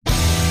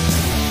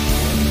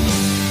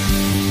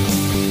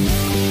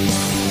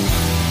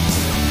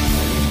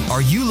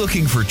Are you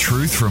looking for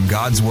truth from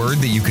God's Word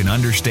that you can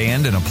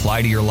understand and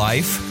apply to your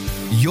life?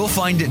 You'll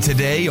find it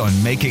today on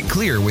Make It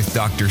Clear with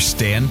Dr.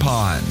 Stan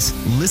Ponz.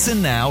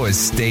 Listen now as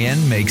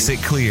Stan makes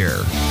it clear.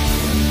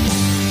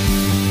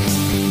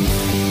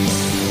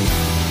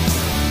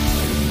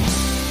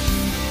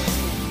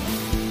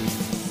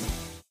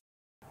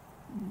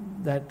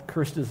 That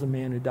cursed is the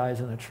man who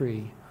dies on a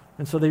tree.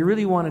 And so they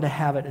really wanted to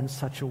have it in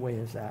such a way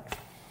as that.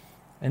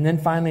 And then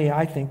finally,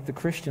 I think the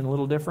Christian, a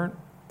little different.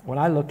 When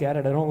I look at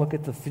it, I don't look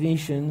at the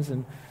Phoenicians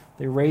and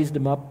they raised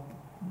him up,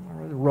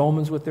 or the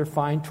Romans with their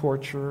fine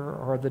torture,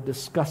 or the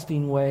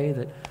disgusting way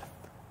that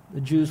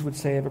the Jews would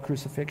say of a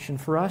crucifixion.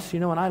 For us,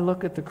 when I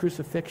look at the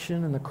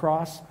crucifixion and the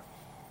cross,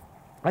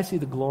 I see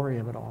the glory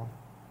of it all.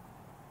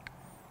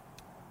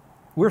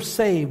 We're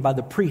saved by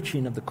the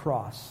preaching of the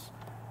cross.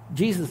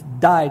 Jesus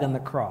died on the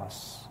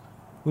cross.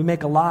 We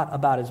make a lot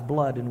about his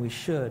blood, and we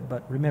should,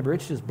 but remember,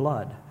 it's just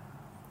blood.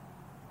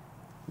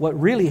 What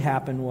really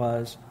happened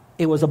was,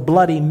 it was a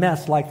bloody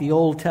mess like the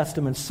Old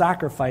Testament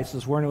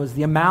sacrifices were, and it was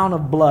the amount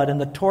of blood and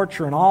the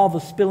torture and all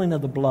the spilling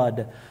of the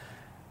blood.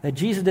 That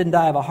Jesus didn't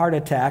die of a heart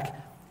attack.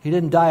 He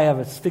didn't die of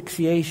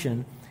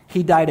asphyxiation.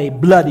 He died a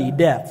bloody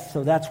death.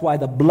 So that's why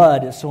the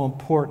blood is so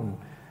important,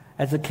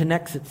 as it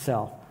connects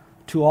itself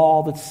to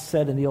all that's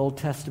said in the Old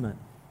Testament.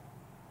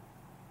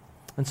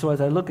 And so as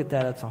I look at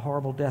that, it's a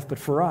horrible death. But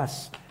for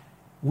us,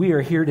 we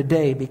are here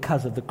today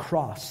because of the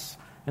cross.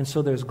 And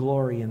so there's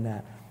glory in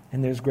that.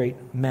 And there's great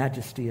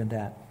majesty in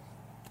that.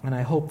 And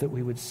I hope that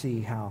we would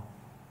see how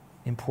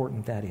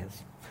important that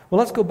is. Well,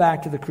 let's go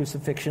back to the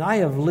crucifixion. I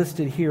have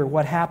listed here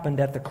what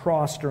happened at the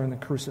cross during the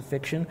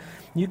crucifixion.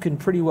 You can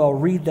pretty well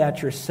read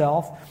that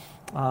yourself.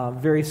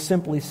 Very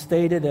simply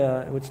stated,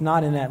 it's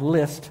not in that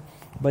list,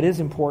 but is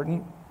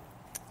important.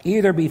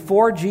 Either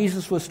before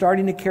Jesus was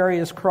starting to carry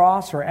his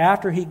cross or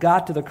after he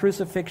got to the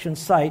crucifixion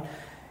site,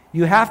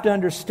 you have to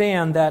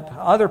understand that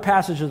other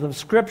passages of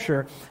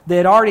Scripture, they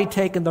had already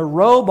taken the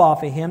robe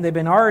off of him. They've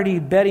been already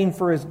bedding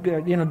for his,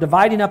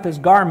 dividing up his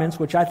garments,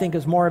 which I think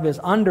is more of his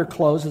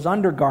underclothes, his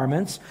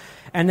undergarments.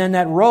 And then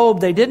that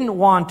robe, they didn't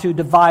want to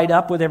divide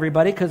up with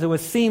everybody because it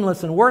was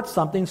seamless and worth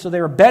something, so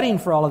they were bedding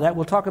for all of that.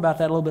 We'll talk about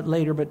that a little bit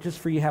later, but just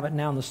for you to have it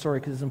now in the story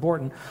because it's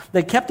important.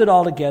 They kept it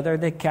all together.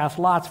 They cast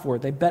lots for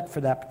it. They bet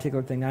for that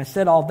particular thing. I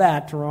said all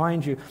that to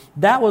remind you,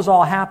 that was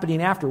all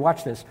happening after.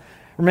 Watch this.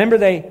 Remember,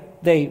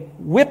 they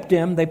whipped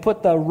him, they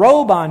put the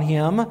robe on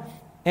him,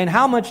 and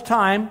how much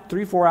time,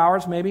 3-4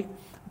 hours maybe,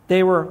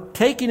 they were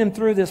taking him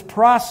through this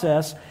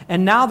process,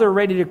 and now they're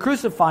ready to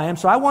crucify him.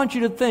 So I want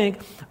you to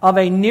think of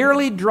a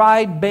nearly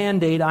dried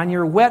Band-Aid on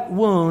your wet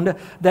wound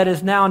that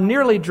is now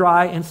nearly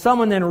dry, and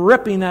someone then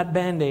ripping that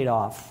Band-Aid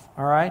off.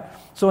 All right?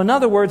 So in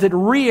other words, it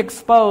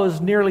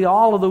re-exposed nearly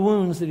all of the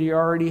wounds that he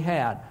already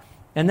had.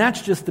 And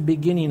that's just the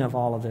beginning of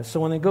all of this.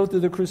 So when they go through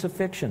the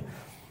crucifixion,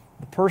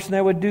 the person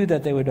that would do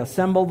that, they would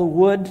assemble the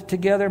wood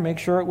together, make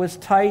sure it was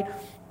tight.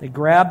 They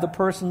grab the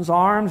person's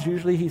arms.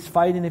 Usually he's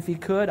fighting if he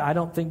could. I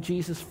don't think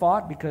Jesus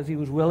fought because he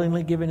was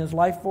willingly giving his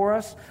life for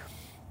us.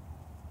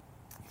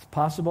 It's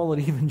possible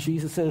that even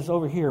Jesus says,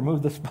 over here,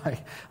 move this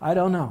by. I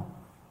don't know.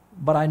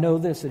 But I know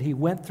this, that he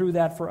went through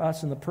that for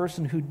us, and the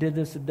person who did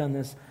this had done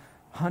this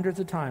hundreds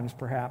of times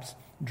perhaps,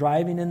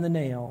 driving in the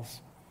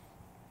nails.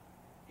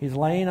 He's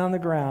laying on the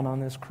ground on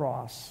this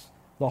cross.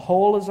 The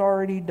hole is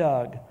already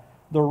dug.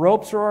 The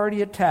ropes are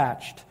already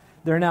attached.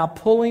 They're now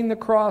pulling the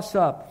cross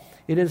up.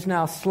 It is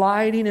now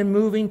sliding and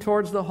moving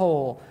towards the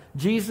hole.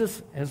 Jesus,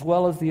 as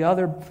well as the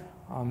other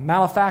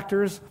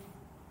malefactors,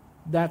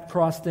 that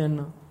cross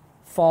then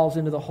falls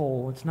into the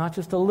hole. It's not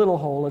just a little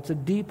hole. It's a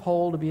deep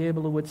hole to be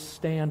able to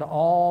withstand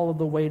all of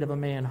the weight of a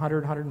man,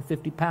 100,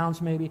 150 pounds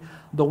maybe.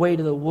 The weight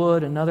of the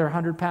wood, another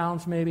 100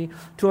 pounds maybe,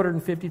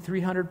 250,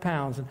 300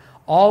 pounds. And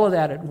all of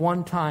that at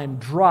one time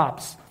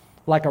drops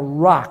like a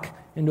rock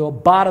into a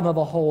bottom of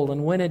a hole,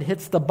 and when it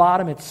hits the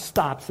bottom, it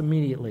stops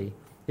immediately.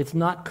 It's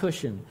not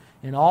cushioned.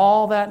 And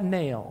all that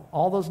nail,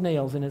 all those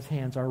nails in his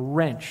hands are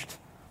wrenched.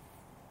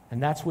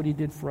 And that's what he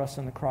did for us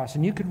on the cross.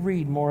 And you could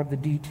read more of the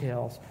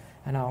details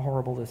and how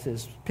horrible this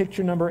is.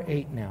 Picture number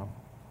 8 now.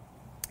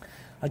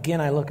 Again,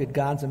 I look at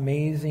God's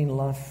amazing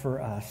love for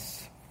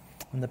us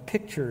and the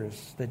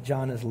pictures that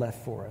John has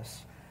left for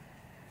us.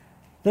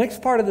 The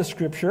next part of the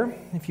Scripture,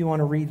 if you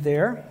want to read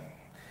there,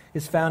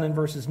 is found in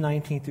verses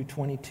 19 through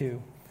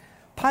 22.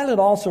 Pilate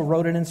also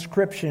wrote an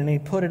inscription, and he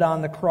put it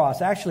on the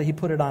cross. Actually, he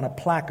put it on a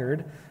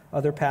placard,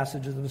 other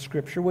passages of the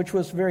Scripture, which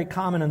was very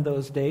common in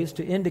those days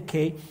to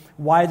indicate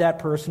why that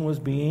person was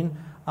being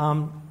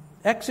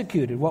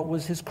executed. What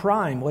was his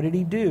crime? What did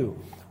he do?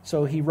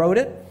 So he wrote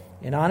it,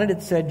 and on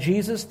it said,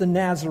 Jesus the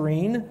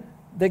Nazarene,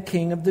 the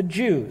King of the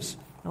Jews.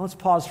 Now let's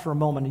pause for a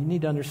moment. You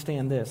need to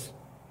understand this.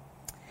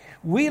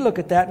 We look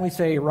at that and we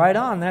say, right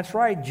on, that's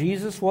right.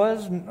 Jesus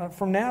was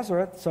from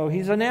Nazareth, so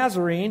he's a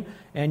Nazarene.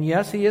 And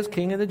yes, he is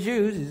King of the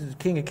Jews. He's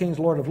King of Kings,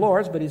 Lord of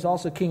Lords, but he's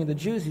also King of the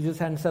Jews. He just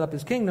hadn't set up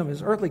his kingdom,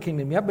 his earthly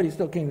kingdom yet, but he's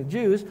still King of the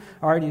Jews.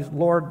 All right, he's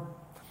Lord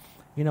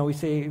You know, we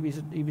say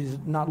he's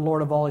not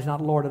Lord of all, he's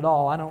not Lord at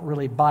all. I don't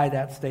really buy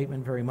that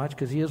statement very much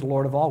because he is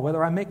Lord of all,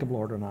 whether I make him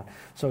Lord or not.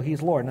 So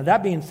he's Lord. Now,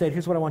 that being said,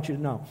 here's what I want you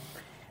to know.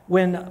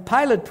 When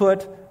Pilate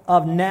put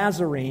of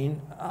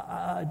Nazarene,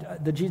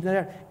 the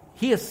Jesus,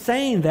 he is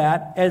saying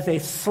that as a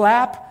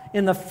slap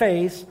in the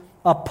face,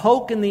 a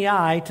poke in the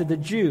eye to the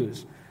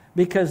Jews.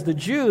 Because the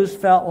Jews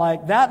felt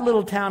like that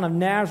little town of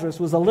Nazareth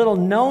was a little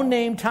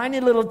no-name, tiny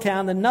little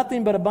town that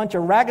nothing but a bunch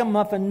of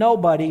ragamuffin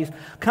nobodies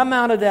come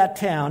out of that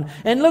town.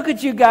 And look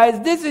at you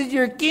guys, this is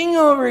your king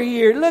over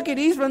here. Look at,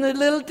 he's from the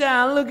little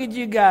town. Look at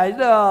you guys.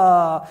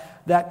 Oh,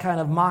 that kind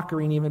of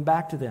mockery even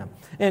back to them.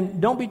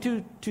 And don't be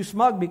too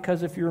smug,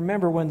 because if you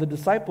remember when the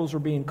disciples were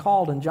being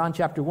called in John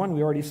chapter 1,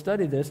 we already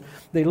studied this,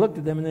 they looked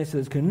at them and they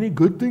said, can any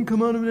good thing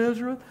come out of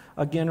Nazareth?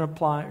 Again,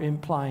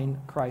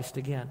 implying Christ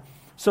again.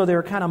 So they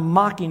were kind of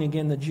mocking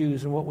again the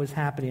Jews and what was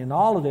happening. And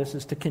all of this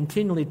is to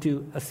continually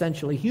to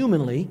essentially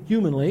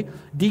humanly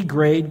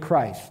degrade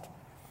Christ.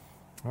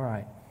 All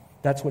right.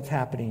 That's what's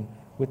happening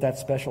with that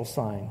special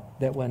sign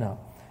that went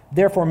up.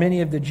 Therefore, many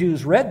of the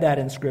Jews read that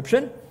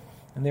inscription,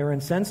 and they were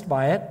incensed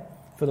by it.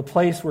 For the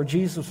place where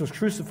Jesus was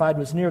crucified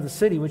was near the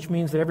city, which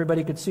means that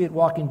everybody could see it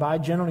walking by.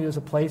 Generally, it was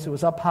a place. It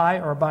was up high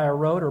or by a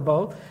road or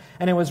both.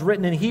 And it was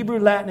written in Hebrew,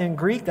 Latin, and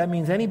Greek. That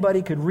means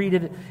anybody could read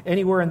it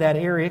anywhere in that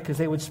area because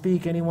they would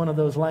speak any one of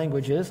those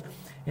languages.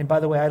 And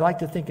by the way, I like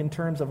to think in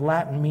terms of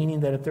Latin,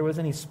 meaning that if there was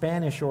any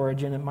Spanish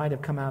origin, it might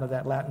have come out of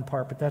that Latin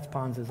part, but that's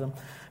Ponzism.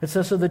 It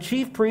says, so the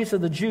chief priests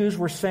of the Jews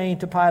were saying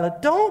to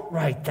Pilate, don't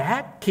write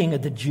that, King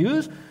of the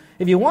Jews.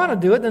 If you want to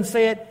do it, then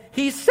say it,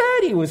 he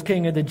said he was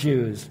King of the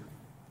Jews.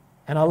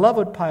 And I love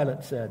what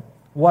Pilate said.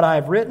 What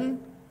I've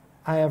written,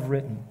 I have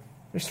written.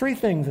 There's three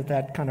things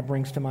that kind of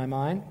brings to my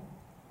mind.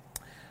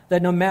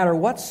 That no matter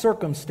what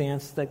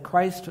circumstance that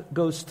Christ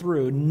goes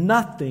through,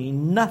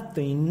 nothing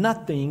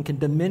can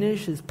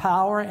diminish his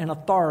power and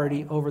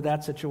authority over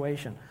that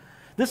situation.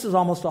 This is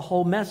almost a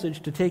whole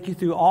message to take you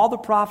through all the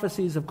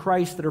prophecies of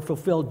Christ that are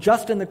fulfilled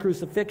just in the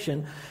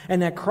crucifixion,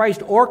 and that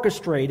Christ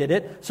orchestrated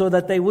it so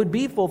that they would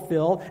be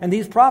fulfilled. And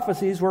these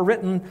prophecies were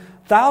written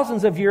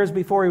thousands of years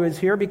before he was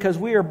here, because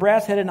we are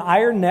brass-headed and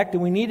iron-necked,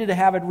 and we needed to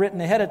have it written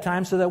ahead of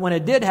time so that when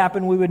it did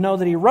happen, we would know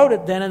that he wrote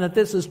it then and that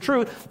this is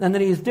true and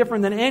that he is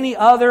different than any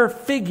other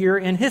figure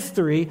in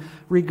history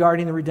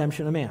regarding the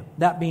redemption of man.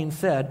 That being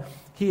said,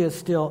 he is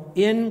still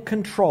in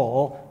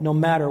control no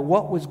matter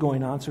what was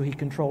going on, so he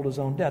controlled his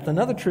own death.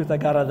 Another truth I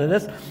got out of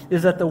this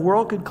is that the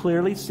world could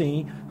clearly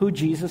see who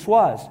Jesus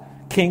was,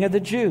 King of the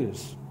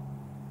Jews.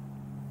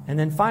 And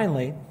then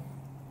finally,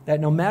 that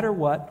no matter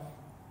what,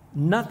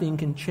 nothing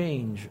can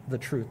change the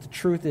truth. The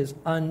truth is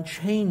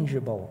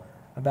unchangeable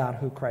about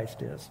who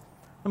Christ is.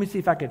 Let me see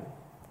if I could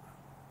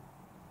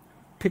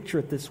picture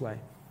it this way.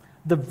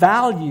 The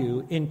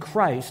value in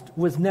Christ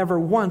was never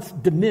once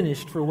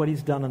diminished for what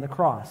he's done on the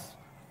cross.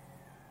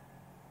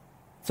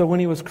 So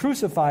when he was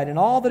crucified and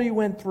all that he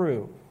went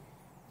through,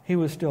 he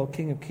was still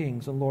King of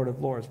Kings and Lord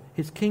of Lords.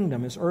 His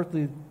kingdom, his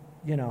earthly,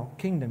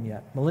 kingdom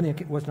yet, millennium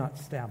was not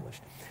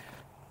established.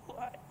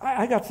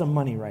 I got some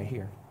money right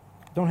here.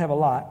 Don't have a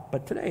lot,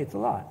 but today it's a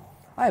lot.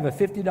 I have a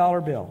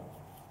 $50 bill.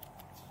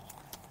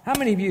 How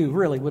many of you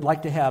really would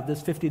like to have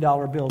this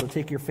 $50 bill to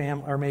take your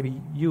family, or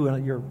maybe you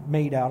and your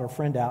mate out or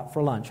friend out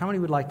for lunch? How many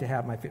would like to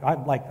have my?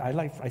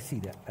 I see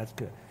that. That's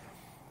good.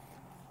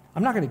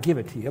 I'm not going to give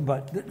it to you,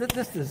 but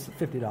this is a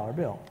 $50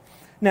 bill.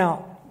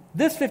 Now,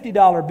 this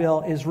 $50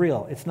 bill is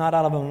real. It's not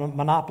out of a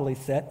Monopoly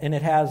set, and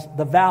it has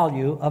the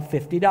value of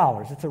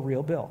 $50. It's a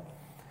real bill.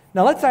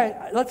 Now, let's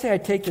say I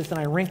take this and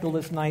I wrinkle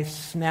this nice,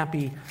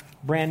 snappy,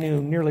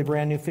 nearly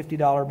brand new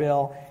 $50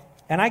 bill,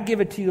 and I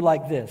give it to you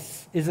like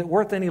this. Is it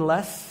worth any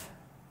less?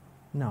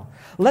 No.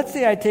 Let's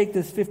say I take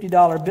this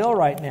 $50 bill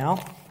right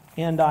now,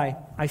 and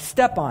I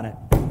step on it.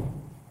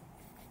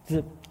 Does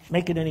it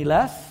make it any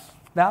less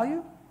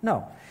value?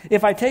 No.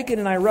 If I take it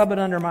and I rub it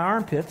under my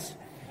armpits,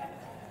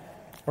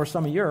 or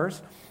some of yours,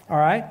 all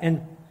right,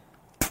 and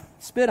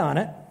spit on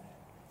it,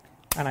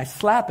 and I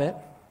slap it,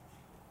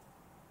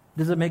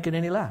 does it make it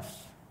any less?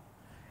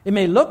 It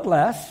may look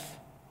less,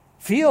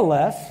 feel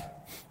less,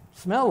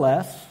 smell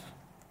less,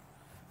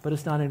 but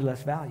it's not any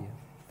less value.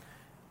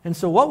 And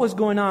so what was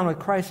going on with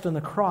Christ on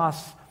the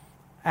cross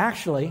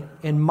actually,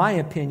 in my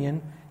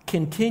opinion,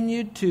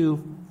 continued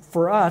to,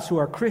 for us who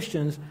are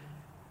Christians,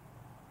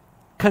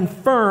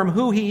 confirm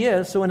who he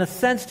is. So in a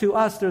sense to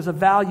us, there's a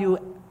value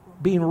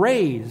being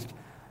raised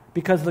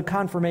because of the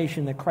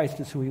confirmation that Christ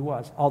is who he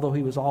was. Although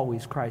he was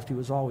always Christ, he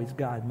was always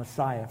God,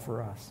 Messiah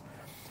for us.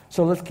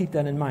 So let's keep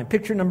that in mind.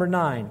 Picture number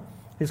 9.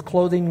 His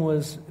clothing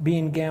was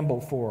being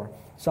gambled for.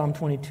 Psalm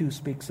 22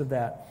 speaks of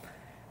that.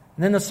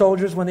 And then the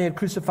soldiers, when they had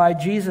crucified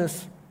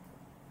Jesus,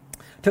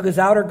 took his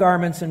outer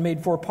garments and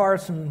made 4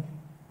 parts, and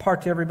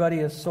part to everybody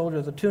as soldier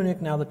of the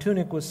tunic. Now the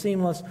tunic was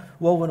seamless,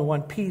 woven in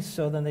one piece,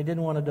 so then they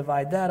didn't want to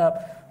divide that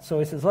up. So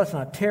he says, let's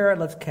not tear it,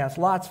 let's cast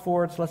lots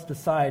for it, so let's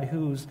decide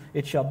whose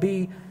it shall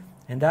be.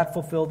 And that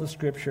fulfilled the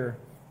scripture.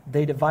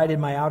 They divided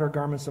my outer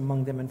garments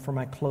among them, and for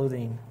my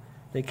clothing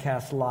they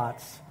cast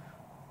lots.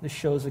 This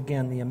shows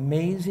again the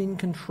amazing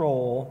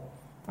control.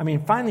 I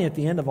mean, finally at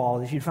the end of all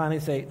of this, you'd finally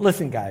say,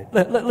 listen, guys,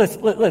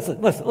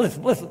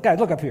 listen, guys,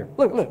 look up here.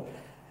 Look.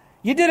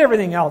 You did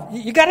everything else.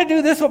 You got to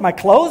do this with my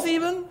clothes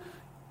even?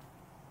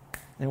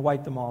 And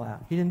wipe them all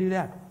out. He didn't do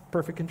that.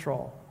 Perfect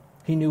control.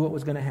 He knew what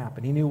was going to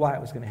happen. He knew why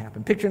it was going to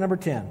happen. Picture number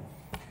 10.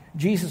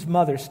 Jesus'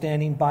 mother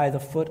standing by the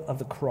foot of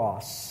the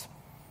cross.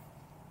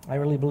 I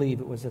really believe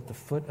it was at the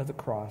foot of the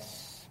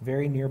cross,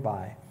 very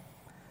nearby.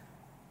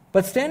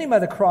 But standing by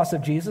the cross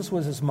of Jesus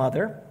was his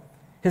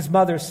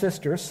mother's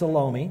sister,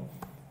 Salome,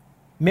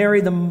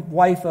 Mary, the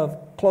wife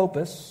of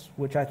Clopas,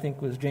 which I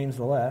think was James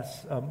the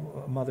Less,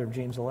 mother of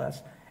James the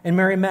Less, and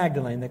Mary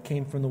Magdalene that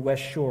came from the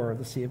west shore of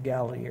the Sea of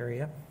Galilee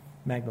area,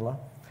 Magdala.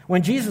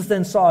 When Jesus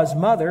then saw his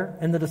mother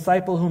and the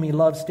disciple whom he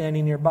loved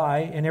standing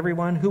nearby, and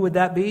everyone, who would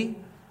that be?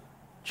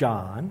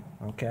 John,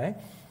 okay.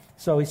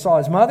 So he saw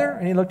his mother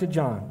and he looked at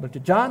John. Looked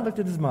at John, looked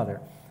at his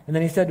mother. And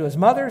then he said to his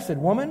mother, said,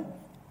 "Woman,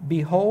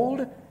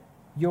 behold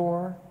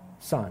your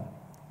son."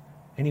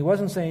 And he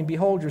wasn't saying,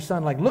 "Behold your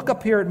son," like, "Look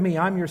up here at me,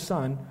 I'm your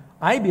son."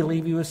 I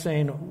believe he was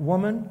saying,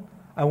 "Woman,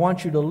 I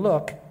want you to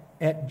look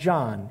at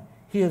John.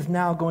 He is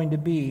now going to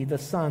be the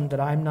son that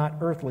I'm not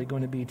earthly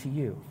going to be to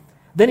you."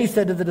 Then he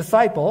said to the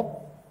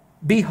disciple,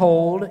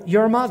 "Behold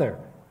your mother."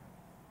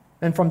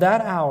 And from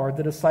that hour,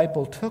 the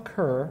disciple took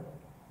her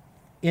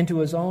into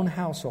his own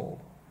household.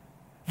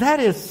 That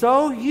is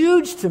so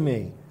huge to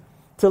me,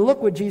 to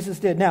look what Jesus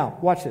did. Now,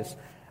 watch this.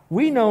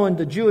 We know in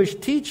the Jewish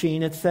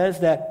teaching, it says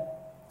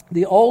that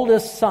the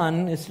oldest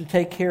son is to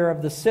take care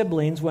of the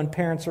siblings when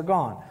parents are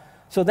gone.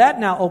 So that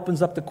now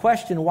opens up the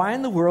question, why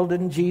in the world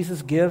didn't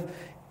Jesus give,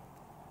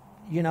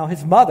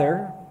 his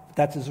mother,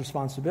 that's his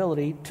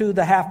responsibility, to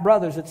the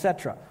half-brothers,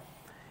 etc.?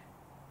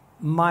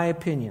 My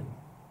opinion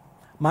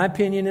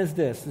is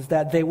this, is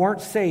that they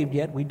weren't saved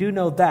yet. We do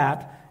know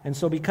that. And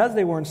so because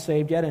they weren't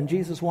saved yet, and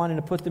Jesus wanted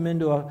to put them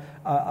into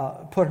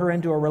put her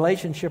into a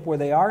relationship where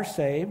they are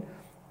saved,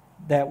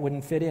 that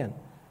wouldn't fit in.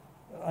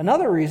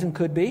 Another reason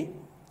could be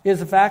is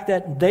the fact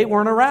that they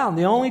weren't around.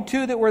 The only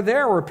two that were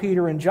there were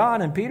Peter and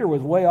John, and Peter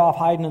was way off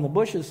hiding in the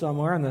bushes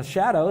somewhere in the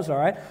shadows, all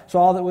right? So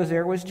all that was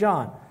there was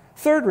John.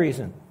 Third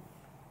reason,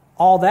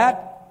 all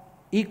that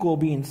equal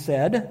being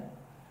said,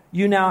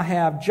 you now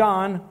have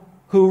John,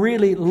 who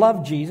really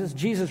loved Jesus.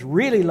 Jesus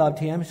really loved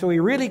him, so he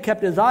really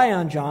kept his eye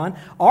on John,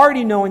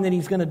 already knowing that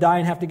he's going to die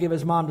and have to give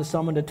his mom to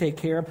someone to take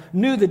care of.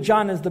 Knew that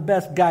John is the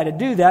best guy to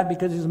do that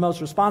because he's the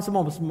most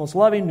responsible, most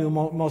loving, knew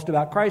most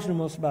about Christ, knew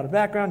most about his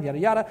background, yada,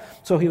 yada.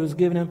 So he was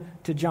giving him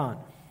to John.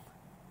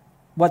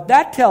 What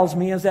that tells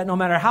me is that no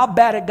matter how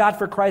bad it got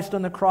for Christ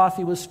on the cross,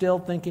 he was still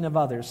thinking of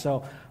others.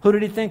 So who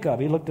did he think of?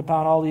 He looked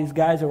upon all these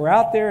guys that were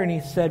out there and he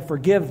said,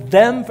 "Forgive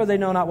them, for they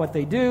know not what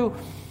they do."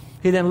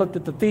 He then looked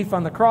at the thief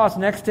on the cross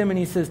next to him and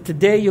he says,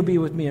 "Today you'll be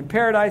with me in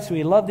paradise." So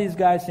he loved these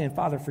guys, saying,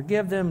 "Father,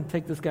 forgive them.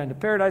 Take this guy into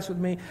paradise with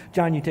me.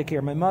 John, you take care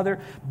of my mother."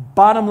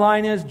 Bottom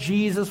line is,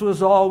 Jesus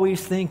was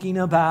always thinking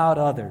about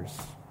others.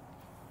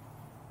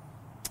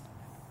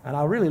 And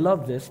I really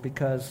love this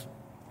because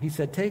he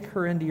said, "Take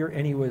her into your,"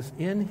 and he was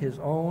in his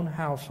own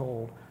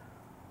household.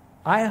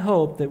 I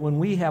hope that when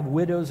we have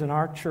widows in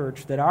our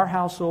church, that our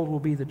household will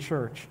be the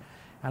church.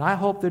 And I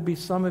hope there'd be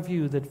some of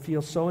you that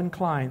feel so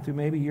inclined through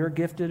maybe your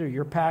gifted or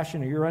your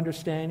passion or your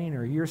understanding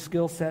or your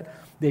skill set,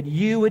 that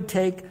you would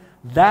take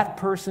that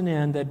person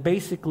in that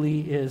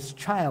basically is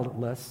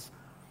childless,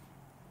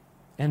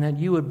 and that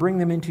you would bring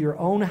them into your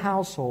own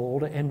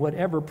household, and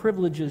whatever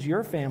privileges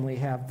your family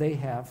have, they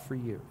have for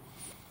you.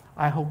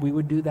 I hope we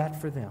would do that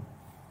for them.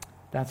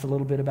 That's a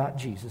little bit about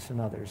Jesus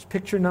and others.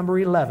 Picture number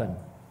 11.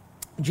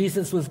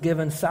 Jesus was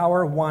given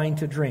sour wine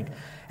to drink.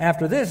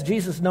 After this,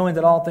 Jesus, knowing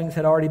that all things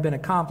had already been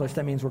accomplished,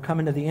 that means we're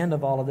coming to the end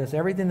of all of this.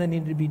 Everything that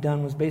needed to be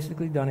done was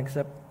basically done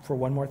except for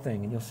one more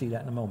thing, and you'll see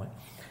that in a moment.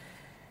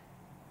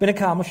 Been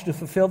accomplished to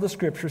fulfill the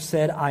scripture,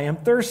 said, "I am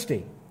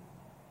thirsty."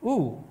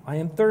 Ooh, I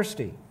am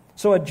thirsty.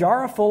 So a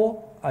jar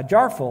full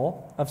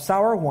of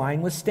sour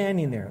wine was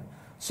standing there.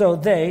 So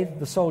they,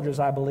 the soldiers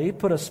I believe,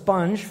 put a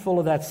sponge full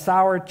of that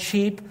sour,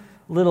 cheap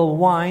little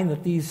wine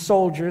that these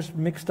soldiers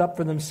mixed up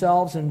for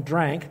themselves and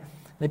drank.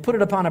 They put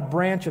it upon a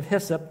branch of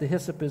hyssop. The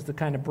hyssop is the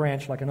kind of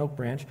branch, like an oak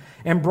branch,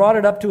 and brought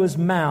it up to his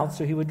mouth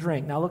so he would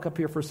drink. Now look up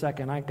here for a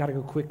second. I've got to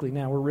go quickly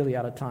now. We're really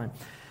out of time.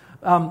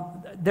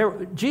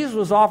 Jesus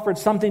was offered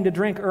something to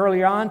drink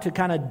early on to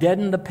kind of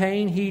deaden the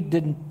pain. He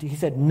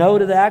said no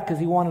to that because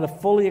he wanted to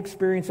fully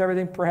experience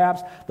everything,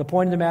 perhaps. The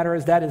point of the matter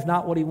is that is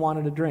not what he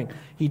wanted to drink.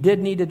 He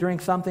did need to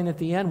drink something at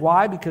the end.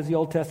 Why? Because the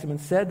Old Testament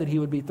said that he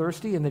would be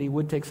thirsty and that he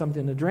would take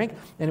something to drink,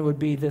 and it would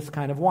be this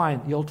kind of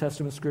wine. The Old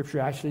Testament scripture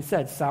actually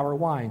said sour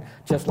wine,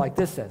 just like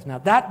this says. Now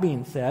that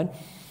being said,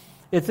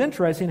 it's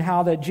interesting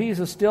how that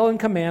Jesus, still in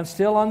command,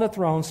 still on the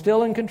throne,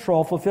 still in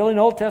control, fulfilling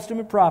Old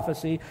Testament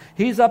prophecy,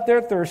 he's up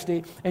there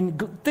thirsty,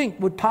 and think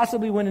what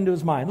possibly went into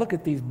his mind. Look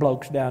at these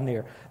blokes down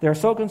there. They're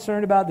so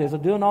concerned about this, they're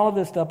doing all of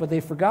this stuff, but they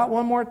forgot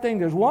one more thing.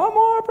 There's one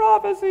more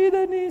prophecy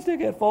that needs to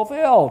get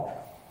fulfilled.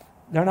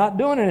 They're not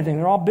doing anything.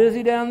 They're all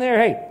busy down there.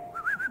 Hey,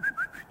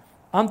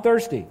 I'm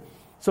thirsty.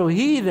 So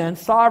he then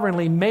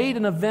sovereignly made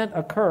an event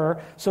occur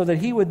so that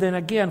he would then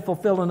again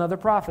fulfill another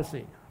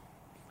prophecy.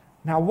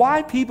 Now,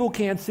 why people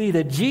can't see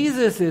that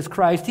Jesus is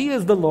Christ, He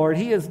is the Lord,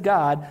 He is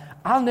God,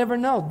 I'll never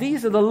know.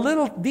 These are the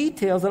little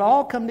details that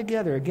all come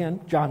together.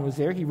 Again, John was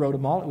there. He wrote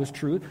them all. It was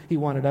truth. He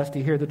wanted us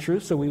to hear the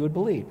truth so we would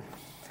believe.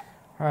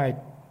 All right,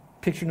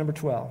 picture number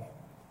 12.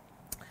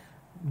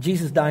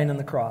 Jesus dying on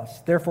the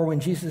cross. Therefore, when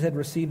Jesus had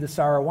received the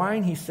sour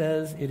wine, He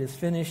says, "It is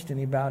finished," and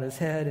He bowed His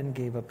head and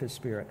gave up His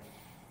spirit.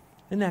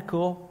 Isn't that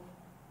cool?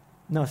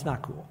 No, it's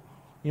not cool.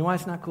 You know why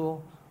it's not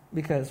cool?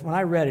 Because when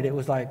I read it, it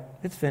was like,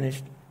 it's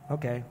finished.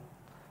 Okay,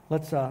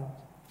 let's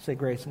say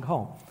grace and go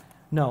home.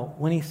 No,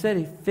 when He said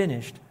He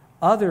finished,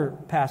 other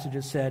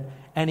passages said,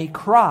 and He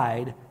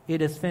cried,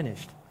 "It is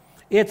finished."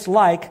 It's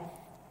like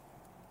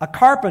a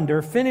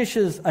carpenter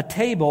finishes a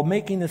table,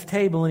 making this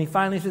table, and he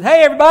finally says,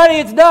 "Hey, everybody,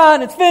 it's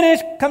done. It's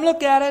finished. Come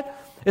look at it."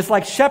 It's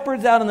like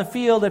shepherds out in the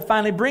field that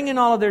finally bring in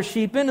all of their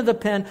sheep into the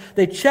pen.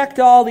 They checked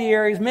all the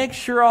areas, make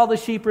sure all the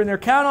sheep are in there,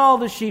 count all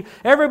the sheep.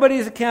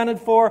 Everybody's accounted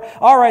for.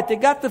 All right, they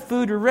got the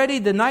food ready.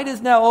 The night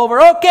is now over.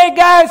 Okay,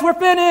 guys, we're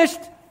finished.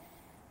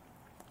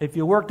 If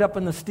you worked up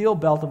in the steel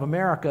belt of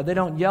America, they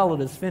don't yell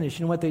it as finished.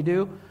 You know what they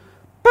do?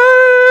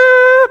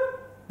 Boop!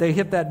 They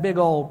hit that big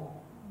old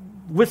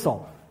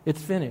whistle.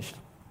 It's finished.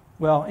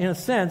 Well, in a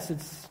sense,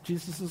 it's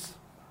Jesus'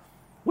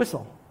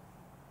 whistle.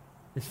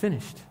 It's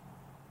finished.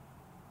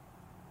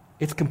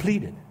 It's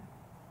completed.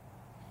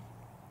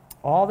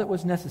 All that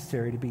was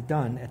necessary to be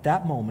done at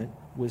that moment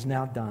was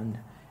now done,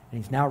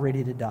 and He's now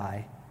ready to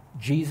die.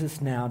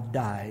 Jesus now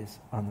dies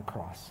on the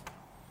cross.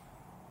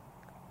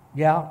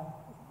 Yeah,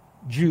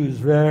 Jews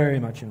very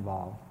much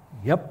involved.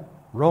 Yep,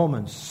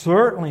 Romans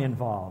certainly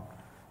involved.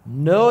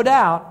 No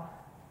doubt,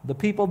 the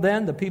people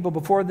then, the people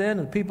before then,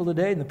 and the people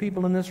today, and the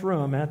people in this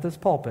room and at this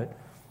pulpit,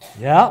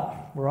 yeah,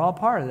 we're all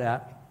part of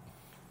that.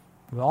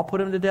 We all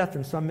put Him to death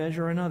in some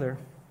measure or another.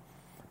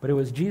 But it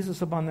was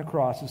Jesus upon the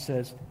cross who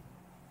says,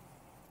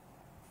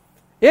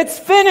 "It's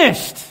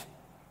finished!"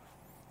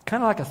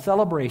 Kind of like a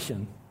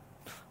celebration.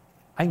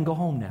 I can go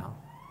home now.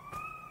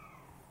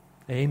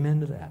 Amen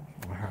to that.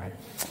 All right.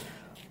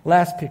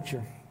 Last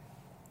picture.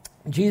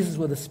 Jesus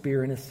with a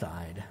spear in His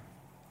side.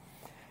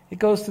 It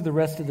goes through the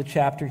rest of the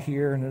chapter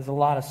here, and there's a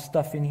lot of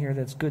stuff in here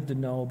that's good to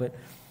know, but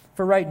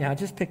for right now,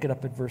 just pick it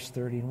up at verse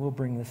 30, and we'll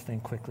bring this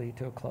thing quickly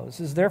to a close.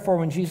 It says, "Therefore,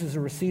 when Jesus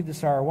had received the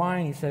sour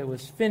wine, He said it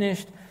was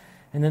finished.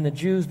 And then the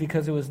Jews,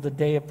 because it was the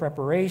day of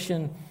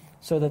preparation,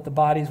 so that the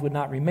bodies would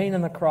not remain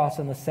on the cross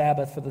on the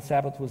Sabbath, for the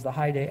Sabbath was the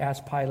high day,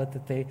 asked Pilate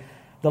that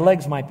the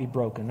legs might be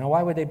broken." Now,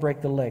 why would they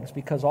break the legs?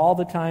 Because all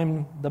the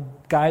time the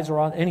guys were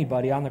on,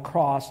 anybody on the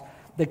cross,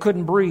 they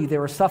couldn't breathe. They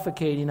were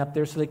suffocating up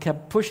there, so they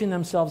kept pushing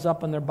themselves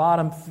up on their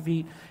bottom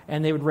feet,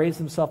 and they would raise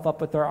themselves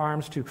up with their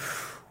arms to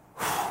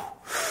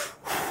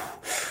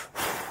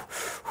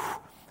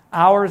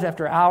hours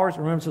after hours.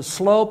 Remember, it's a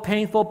slow,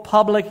 painful,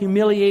 public,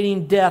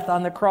 humiliating death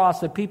on the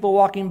cross that people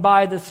walking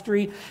by the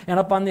street and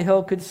up on the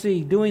hill could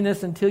see. Doing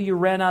this until you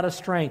ran out of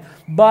strength.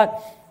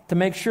 But to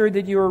make sure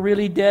that you were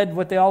really dead,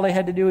 all they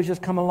had to do was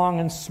just come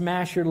along and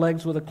smash your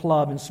legs with a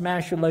club, and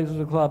smash your legs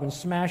with a club, and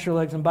smash your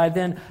legs, and by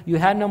then you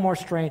had no more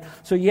strength.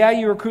 So yeah,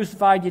 you were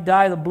crucified, you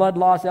died, the blood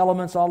loss,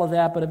 elements, all of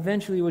that, but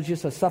eventually it was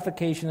just a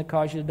suffocation that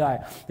caused you to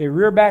die. They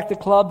rear back the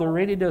club, they're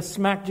ready to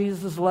smack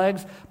Jesus'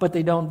 legs, but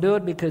they don't do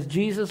it because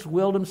Jesus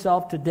willed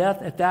Himself to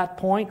death at that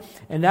point,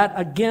 and that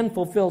again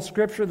fulfills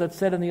Scripture that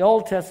said in the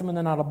Old Testament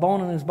that not a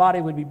bone in His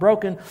body would be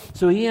broken,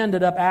 so He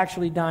ended up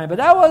actually dying. But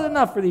that wasn't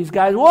enough for these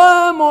guys.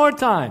 One more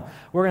time.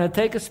 We're going to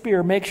take a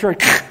spear, make sure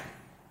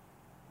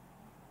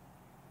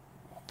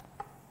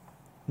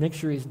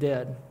He's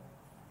dead.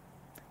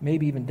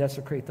 Maybe even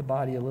desecrate the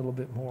body a little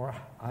bit more.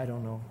 I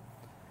don't know.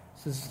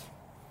 As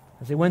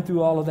they went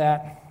through all of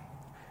that,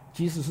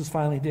 Jesus was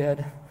finally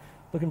dead.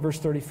 Look in verse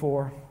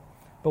 34.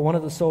 "But one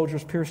of the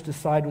soldiers pierced His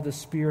side with a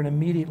spear, and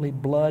immediately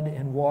blood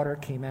and water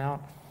came out."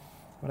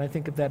 When I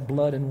think of that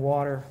blood and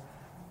water,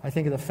 I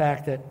think of the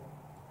fact that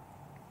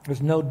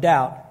there's no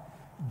doubt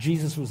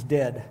Jesus was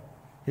dead.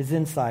 His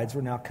insides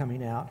were now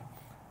coming out.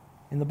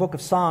 In the book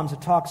of Psalms, it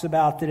talks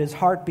about that His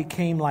heart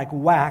became like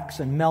wax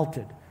and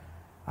melted.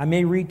 I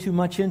may read too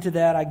much into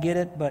that, I get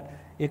it, but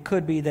it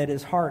could be that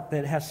His heart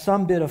that has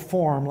some bit of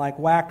form like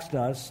wax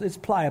does. It's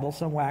pliable,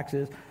 some wax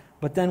is,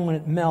 but then when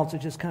it melts,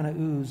 it just kind of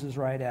oozes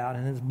right out,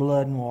 and His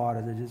blood and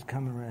water, they're just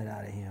coming right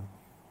out of Him.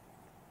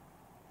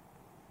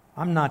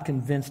 I'm not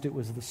convinced it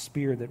was the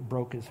spear that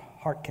broke His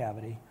heart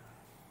cavity.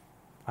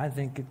 I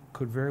think it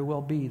could very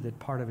well be that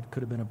part of it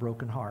could have been a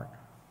broken heart.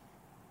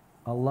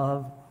 A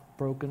love,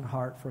 broken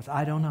heart for us.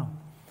 I don't know.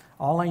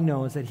 All I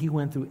know is that He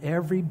went through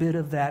every bit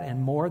of that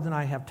and more than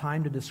I have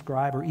time to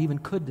describe or even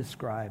could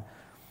describe,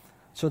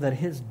 so that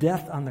His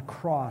death on the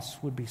cross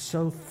would be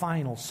so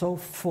final, so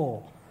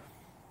full,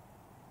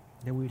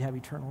 that we'd have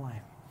eternal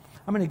life.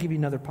 I'm going to give you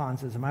another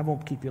Ponzism. I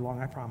won't keep you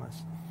long, I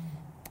promise.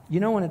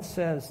 You know when it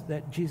says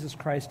that Jesus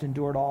Christ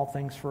endured all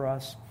things for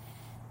us?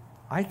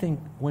 I think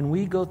when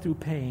we go through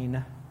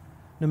pain,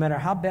 no matter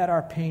how bad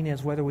our pain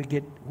is, whether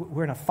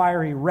we're in a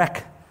fiery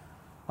wreck,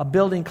 a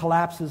building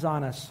collapses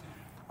on us,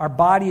 our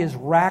body is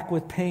racked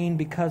with pain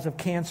because of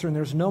cancer and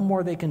there's no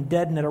more they can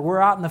deaden it, or we're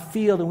out in the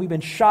field and we've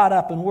been shot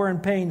up and we're in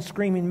pain,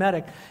 screaming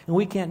medic, and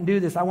we can't do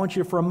this. I want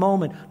you to, for a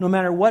moment, no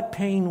matter what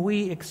pain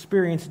we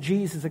experience,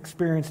 Jesus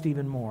experienced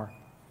even more.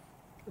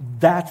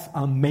 That's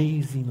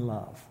amazing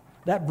love.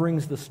 That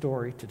brings the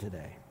story to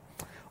today.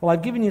 Well,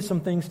 I've given you some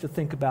things to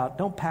think about.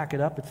 Don't pack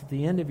it up. It's at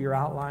the end of your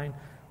outline.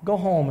 Go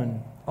home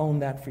and own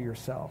that for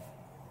yourself.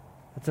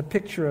 It's a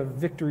picture of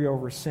victory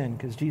over sin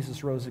because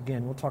Jesus rose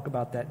again. We'll talk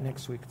about that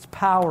next week. It's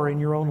power in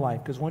your own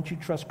life because once you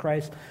trust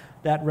Christ,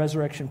 that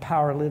resurrection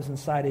power lives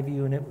inside of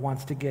you and it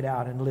wants to get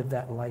out and live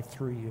that life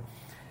through you.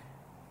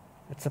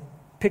 It's a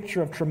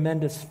picture of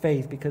tremendous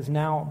faith because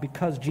now,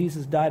 because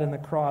Jesus died on the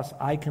cross,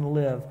 I can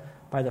live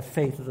by the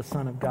faith of the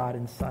Son of God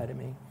inside of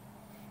me.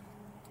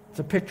 It's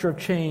a picture of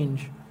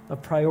change,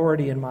 of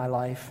priority in my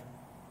life.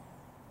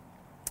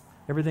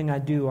 Everything I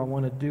do, I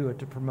want to do it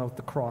to promote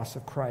the cross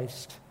of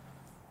Christ.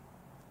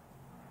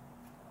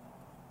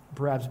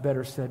 Perhaps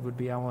better said would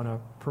be, I want to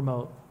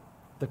promote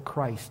the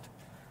Christ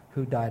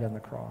who died on the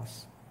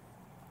cross.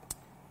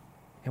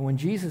 And when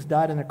Jesus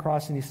died on the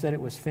cross and he said it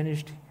was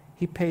finished,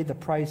 he paid the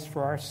price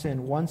for our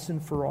sin once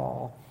and for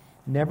all,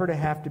 never to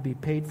have to be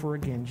paid for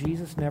again.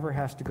 Jesus never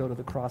has to go to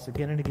the cross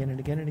again and again and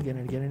again and again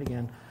and again and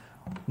again,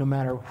 no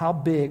matter how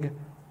big,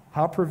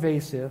 how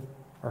pervasive,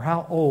 or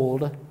how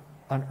old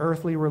an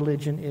earthly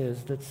religion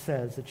is that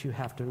says that you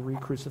have to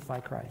re-crucify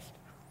Christ.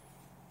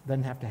 It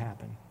doesn't have to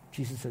happen.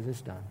 Jesus says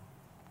it's done.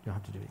 You don't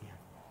have to do it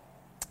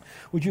again.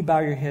 Would you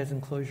bow your heads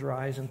and close your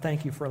eyes? And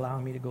thank you for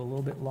allowing me to go a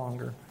little bit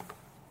longer.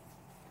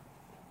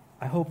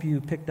 I hope you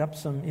picked up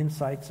some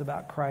insights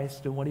about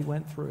Christ and what he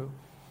went through.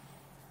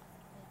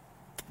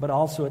 But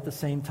also at the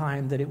same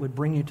time that it would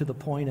bring you to the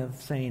point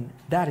of saying,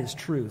 that is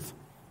truth,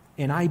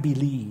 and I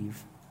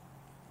believe.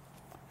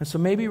 And so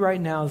maybe right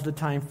now is the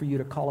time for you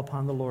to call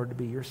upon the Lord to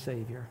be your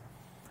Savior.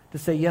 To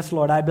say, yes,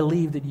 Lord, I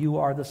believe that you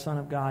are the Son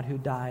of God who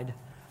died.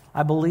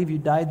 I believe you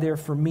died there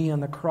for me on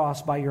the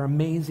cross by your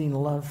amazing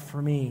love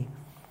for me.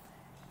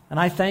 And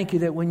I thank you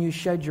that when you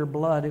shed your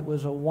blood, it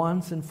was a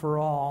once and for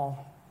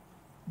all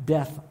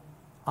death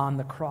on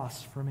the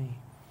cross for me.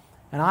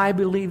 And I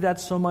believe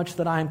that so much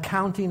that I'm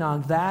counting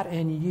on that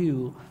and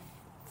you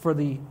for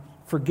the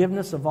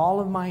forgiveness of all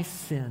of my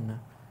sin.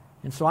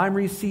 And so I'm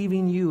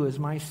receiving you as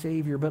my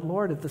Savior. But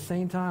Lord, at the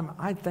same time,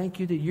 I thank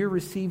you that you're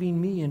receiving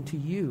me into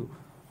you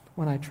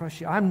when I trust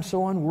you. I'm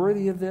so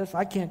unworthy of this.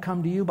 I can't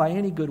come to you by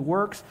any good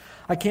works.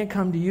 I can't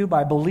come to you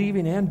by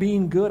believing and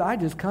being good. I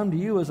just come to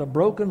you as a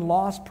broken,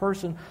 lost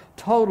person,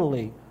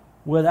 totally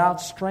without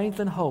strength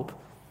and hope,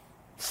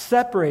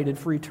 separated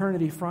for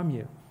eternity from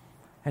you.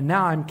 And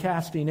now I'm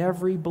casting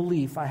every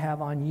belief I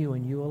have on you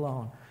and you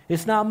alone.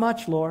 It's not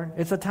much, Lord.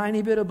 It's a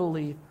tiny bit of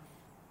belief,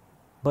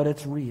 but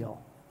it's real,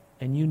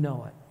 and you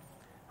know it.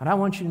 And I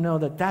want you to know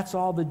that that's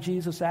all that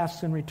Jesus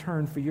asks in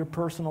return for your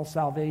personal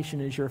salvation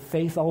is your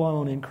faith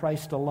alone in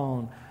Christ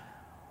alone,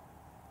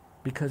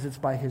 because it's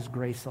by his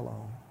grace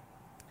alone.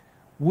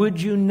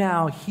 Would you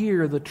now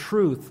hear the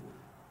truth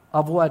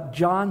of what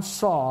John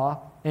saw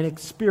and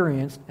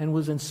experienced and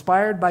was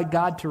inspired by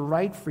God to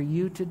write for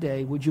you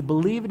today? Would you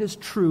believe it is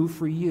true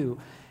for you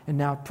and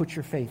now put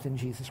your faith in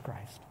Jesus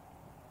Christ?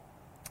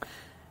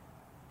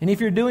 And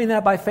if you're doing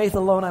that by faith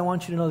alone, I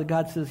want you to know that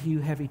God says you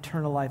have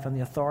eternal life on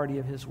the authority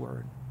of his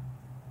word.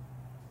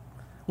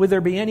 Would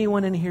there be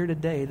anyone in here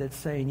today that's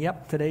saying,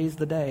 yep, today's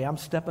the day. I'm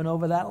stepping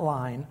over that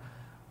line.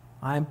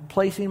 I'm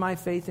placing my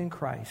faith in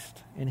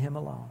Christ, in him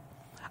alone.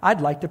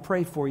 I'd like to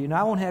pray for you. Now,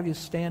 I won't have you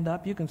stand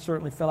up. You can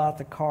certainly fill out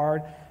the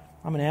card.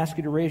 I'm going to ask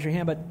you to raise your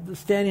hand, but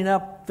standing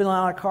up, filling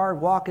out a card,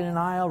 walking an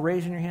aisle,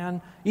 raising your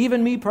hand,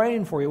 even me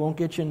praying for you won't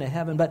get you into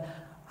heaven. But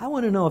I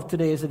want to know if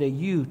today is the day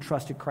you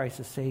trusted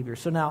Christ as Savior.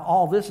 So now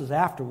all this is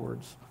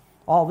afterwards.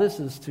 All this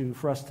is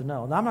for us to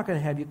know. Now, I'm not going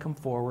to have you come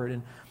forward,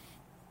 and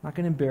I'm not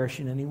going to embarrass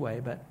you in any way,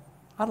 but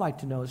I'd like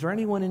to know, is there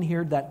anyone in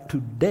here that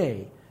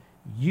today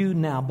you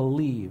now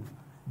believe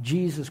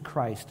Jesus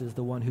Christ is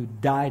the one who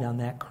died on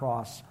that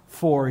cross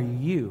for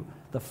you?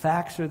 The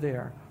facts are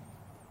there.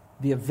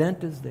 The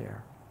event is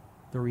there.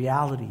 The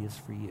reality is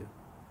for you.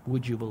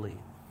 Would you believe?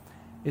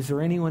 Is there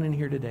anyone in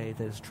here today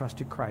that has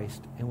trusted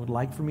Christ and would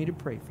like for me to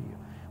pray for you?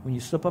 When you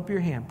slip up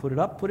your hand, put it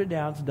up, put it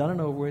down. It's done and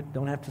over with.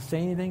 Don't have to say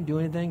anything, do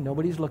anything.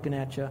 Nobody's looking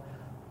at you.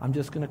 I'm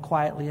just going to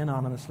quietly,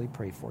 anonymously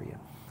pray for you.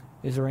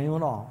 Is there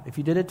anyone at all? If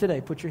you did it today,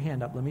 put your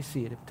hand up. Let me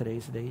see it. If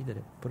today's the day you did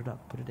it, put it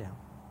up, put it down.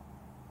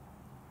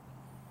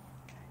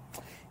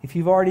 Okay. If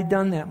you've already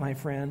done that, my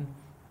friend,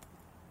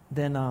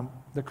 then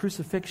the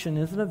crucifixion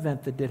is an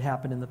event that did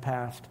happen in the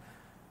past.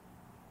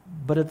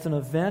 But it's an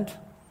event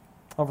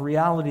of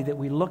reality that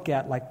we look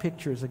at like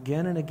pictures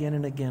again and again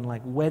and again,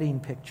 like wedding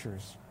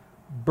pictures,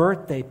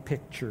 birthday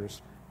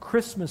pictures,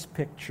 Christmas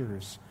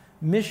pictures,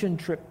 mission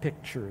trip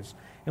pictures.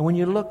 And when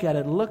you look at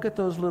it, look at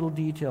those little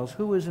details.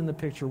 Who was in the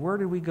picture? Where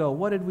did we go?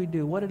 What did we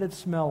do? What did it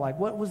smell like?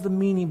 What was the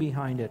meaning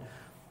behind it?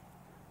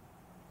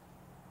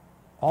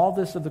 All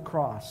this of the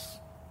cross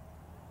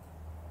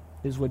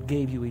is what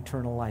gave you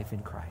eternal life in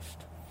Christ.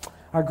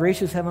 Our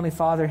gracious Heavenly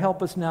Father,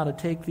 help us now to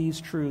take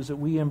these truths that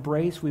we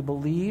embrace, we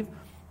believe,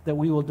 that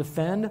we will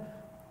defend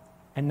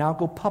and now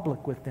go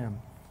public with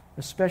them,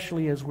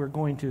 especially as we're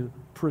going to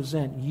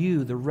present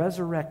you, the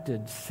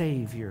resurrected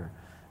Savior,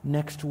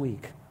 next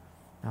week.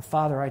 Now,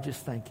 Father, I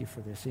just thank you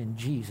for this. In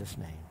Jesus'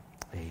 name,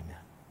 amen.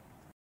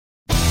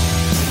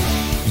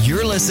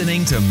 You're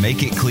listening to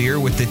Make It Clear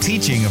with the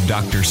teaching of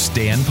Dr.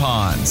 Stan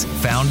Ponz,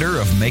 founder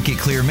of Make It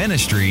Clear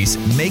Ministries.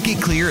 Make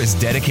It Clear is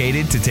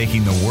dedicated to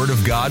taking the Word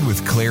of God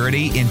with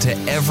clarity into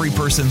every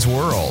person's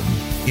world.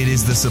 It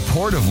is the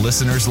support of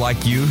listeners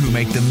like you who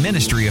make the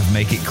ministry of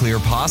Make It Clear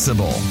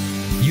possible.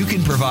 You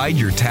can provide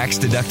your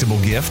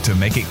tax-deductible gift to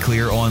Make It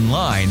Clear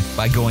online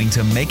by going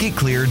to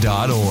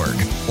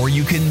makeitclear.org, or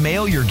you can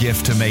mail your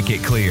gift to Make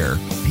It Clear,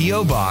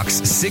 P.O. Box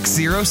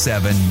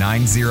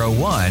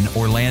 607901,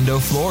 Orlando,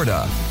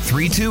 Florida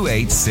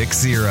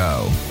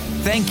 32860.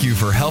 Thank you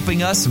for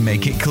helping us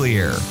make it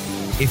clear.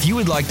 If you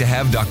would like to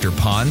have Dr.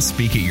 Ponz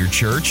speak at your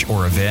church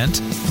or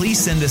event, please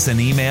send us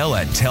an email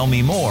at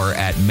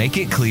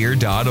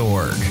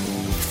tellmemore@makeitclear.org.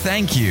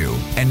 Thank you,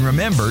 and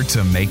remember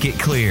to make it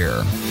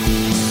clear.